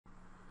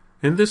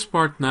In this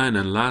part 9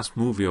 and last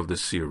movie of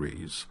this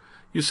series,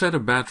 you set a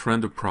batch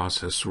render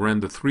process to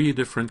render 3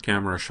 different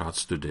camera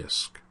shots to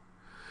disk.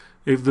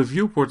 If the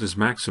viewport is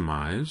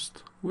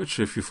maximized, which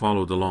if you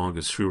followed along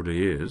it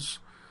surely is,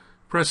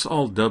 press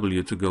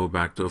Alt-W to go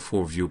back to a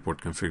 4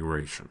 viewport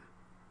configuration.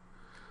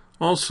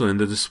 Also in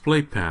the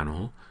display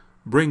panel,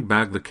 bring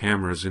back the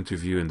cameras into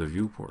view in the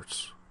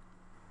viewports.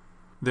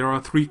 There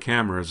are 3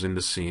 cameras in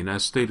the scene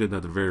as stated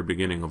at the very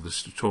beginning of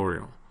this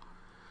tutorial.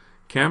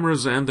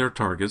 Cameras and their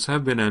targets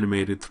have been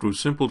animated through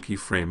simple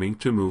keyframing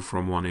to move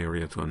from one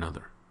area to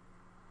another.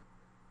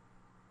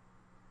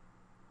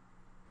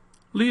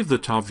 Leave the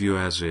top view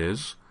as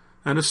is,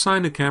 and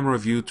assign a camera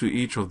view to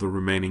each of the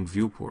remaining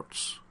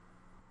viewports.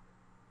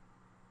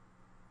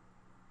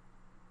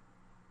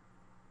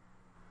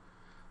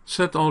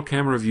 Set all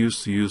camera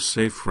views to use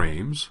safe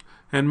frames,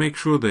 and make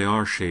sure they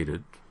are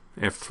shaded,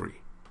 F3.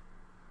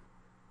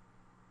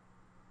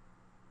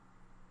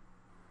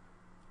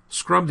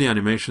 Scrub the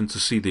animation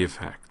to see the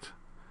effect.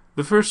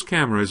 The first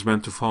camera is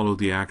meant to follow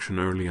the action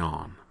early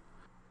on.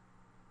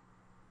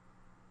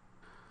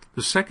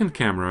 The second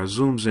camera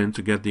zooms in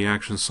to get the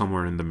action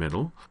somewhere in the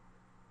middle,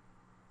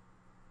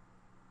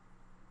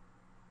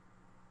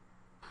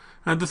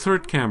 and the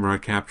third camera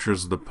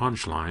captures the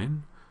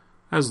punchline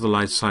as the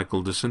light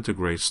cycle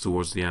disintegrates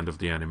towards the end of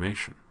the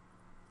animation.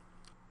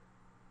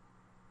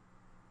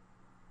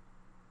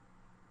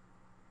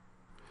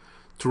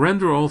 To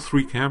render all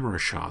 3 camera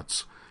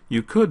shots,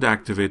 you could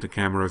activate the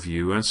camera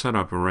view and set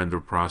up a render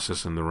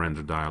process in the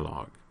render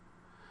dialog.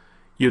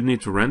 You'd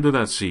need to render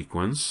that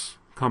sequence,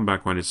 come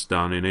back when it's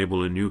done,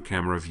 enable a new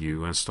camera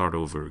view, and start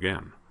over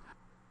again.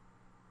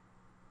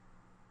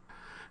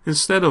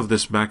 Instead of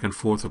this back and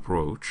forth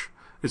approach,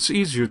 it's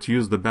easier to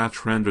use the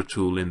batch render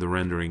tool in the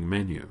rendering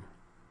menu.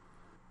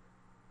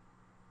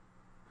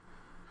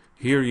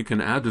 Here you can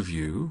add a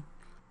view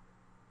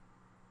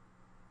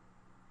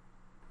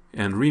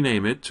and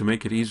rename it to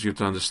make it easier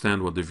to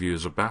understand what the view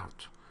is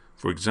about.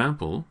 For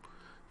example,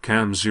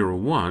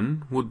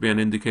 Cam01 would be an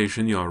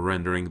indication you are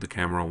rendering the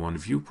Camera 1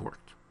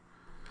 viewport.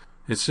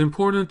 It's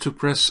important to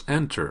press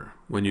Enter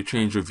when you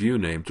change a view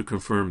name to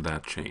confirm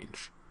that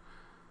change.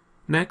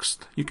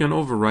 Next, you can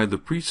override the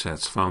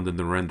presets found in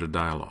the render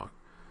dialog.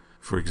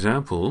 For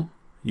example,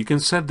 you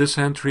can set this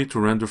entry to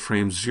render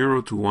frames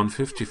 0 to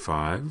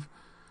 155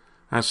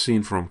 as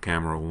seen from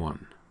Camera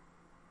 1.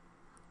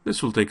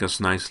 This will take us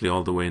nicely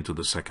all the way into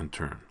the second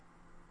turn.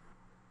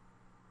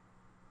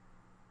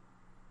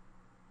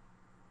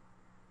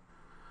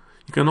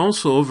 You can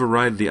also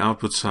override the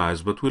output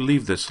size, but we'll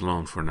leave this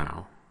alone for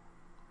now.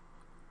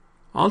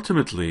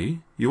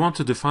 Ultimately, you want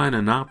to define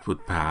an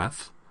output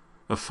path,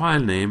 a file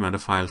name, and a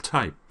file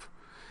type.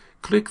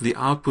 Click the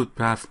Output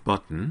Path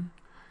button,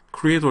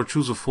 create or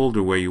choose a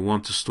folder where you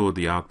want to store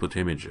the output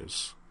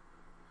images.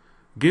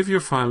 Give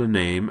your file a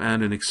name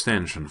and an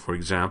extension, for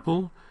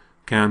example,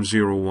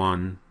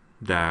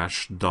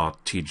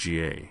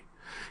 cam01-.tga.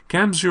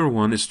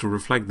 Cam01 is to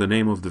reflect the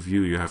name of the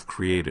view you have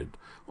created.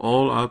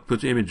 All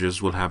output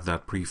images will have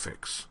that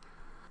prefix.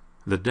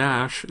 The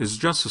dash is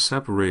just a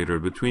separator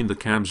between the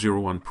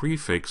Cam01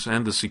 prefix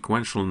and the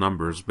sequential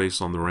numbers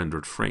based on the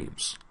rendered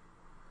frames.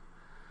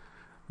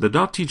 The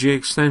 .tga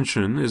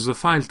extension is the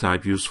file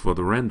type used for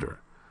the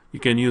render. You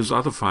can use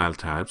other file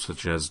types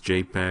such as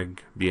JPEG,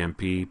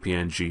 BMP,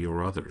 PNG,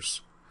 or others.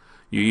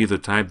 You either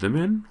type them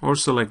in or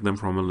select them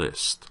from a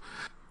list.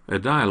 A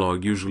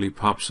dialog usually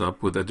pops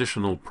up with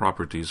additional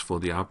properties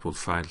for the output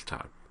file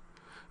type.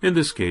 In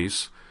this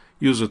case,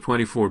 use a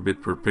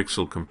 24-bit per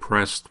pixel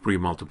compressed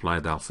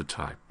pre-multiplied alpha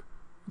type.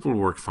 It will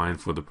work fine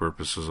for the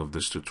purposes of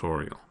this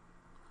tutorial.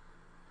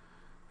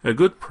 A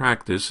good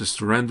practice is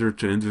to render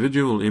to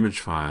individual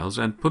image files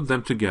and put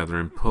them together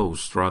in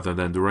post rather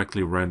than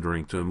directly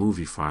rendering to a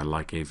movie file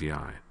like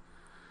AVI.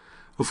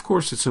 Of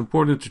course, it's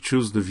important to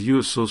choose the view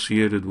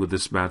associated with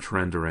this batch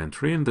render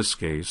entry, in this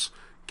case,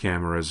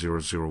 Camera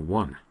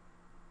 001.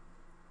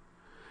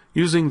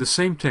 Using the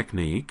same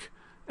technique,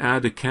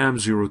 add a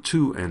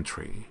Cam02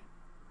 entry.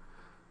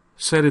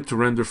 Set it to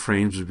render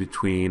frames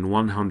between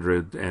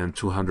 100 and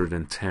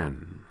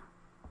 210.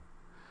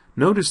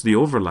 Notice the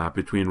overlap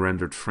between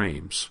rendered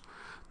frames.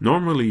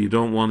 Normally you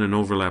don't want an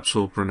overlap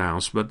so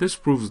pronounced, but this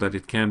proves that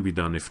it can be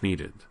done if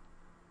needed.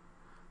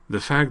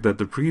 The fact that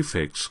the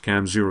prefix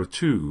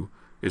Cam02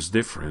 is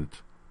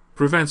different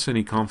prevents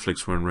any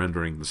conflicts when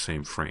rendering the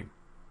same frame.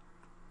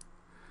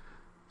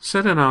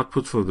 Set an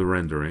output for the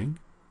rendering,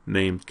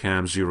 named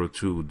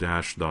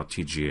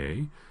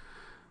Cam02-.tga,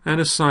 and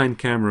assign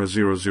Camera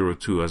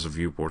 002 as a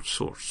viewport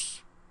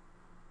source.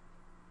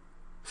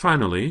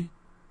 Finally,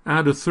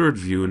 add a third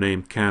view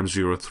named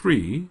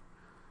Cam03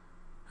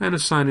 and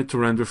assign it to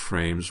render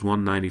frames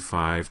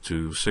 195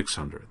 to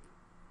 600.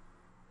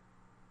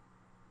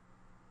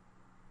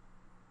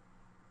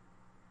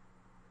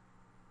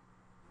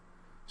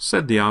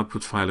 Set the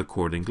output file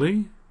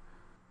accordingly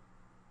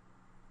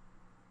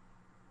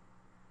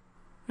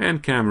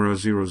and Camera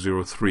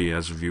 003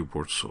 as a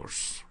viewport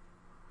source.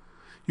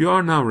 You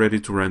are now ready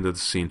to render the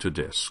scene to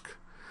disk.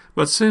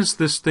 But since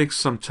this takes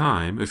some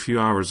time, a few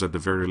hours at the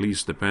very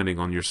least depending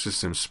on your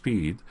system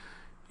speed,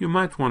 you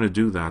might want to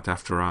do that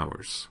after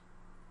hours.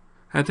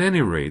 At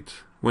any rate,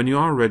 when you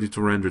are ready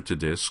to render to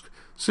disk,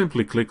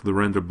 simply click the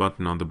render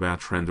button on the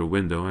batch render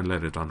window and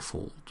let it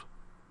unfold.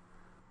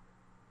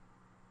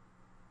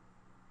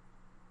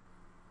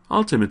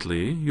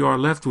 Ultimately, you are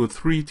left with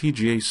 3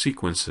 TGA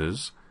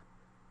sequences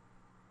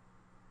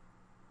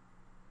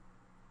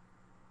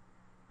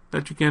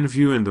that you can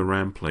view in the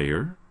RAM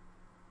player,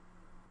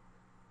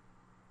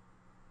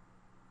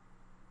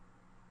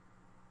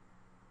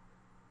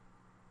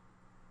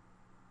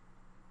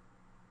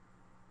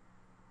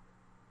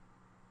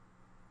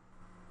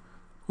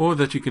 or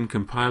that you can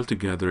compile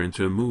together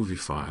into a movie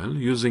file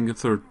using a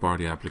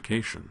third-party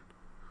application.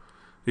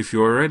 If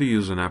you already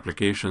use an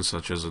application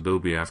such as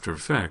Adobe After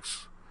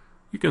Effects,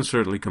 you can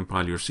certainly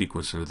compile your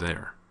sequences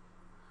there.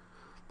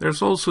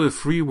 There's also a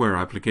freeware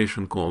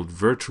application called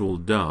Virtual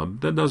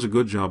Dub that does a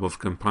good job of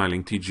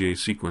compiling TGA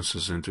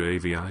sequences into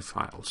AVI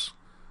files.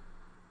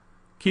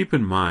 Keep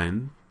in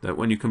mind that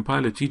when you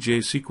compile a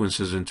TGA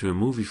sequences into a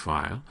movie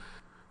file,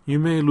 you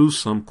may lose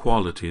some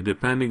quality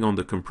depending on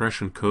the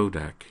compression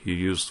codec you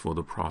used for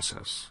the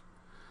process.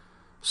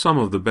 Some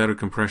of the better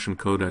compression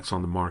codecs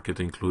on the market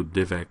include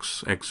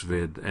DivX,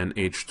 Xvid, and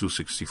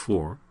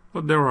H.264,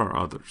 but there are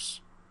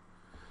others.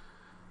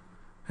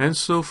 And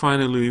so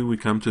finally we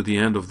come to the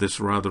end of this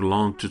rather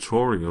long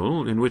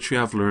tutorial in which you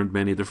have learned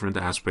many different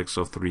aspects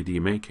of 3D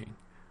making.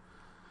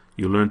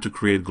 You learned to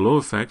create glow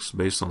effects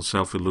based on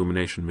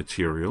self-illumination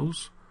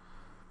materials.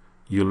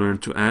 You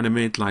learned to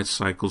animate light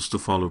cycles to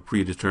follow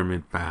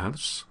predetermined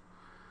paths.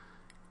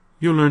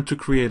 You learned to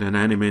create and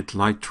animate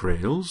light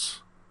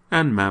trails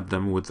and map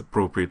them with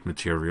appropriate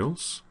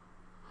materials.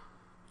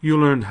 You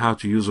learned how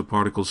to use a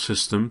particle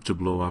system to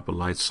blow up a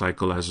light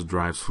cycle as it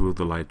drives through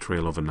the light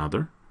trail of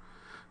another.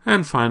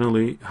 And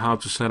finally, how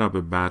to set up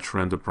a batch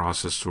render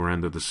process to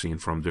render the scene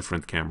from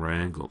different camera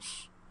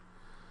angles.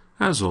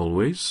 As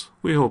always,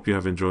 we hope you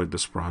have enjoyed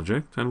this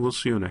project, and we'll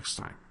see you next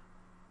time.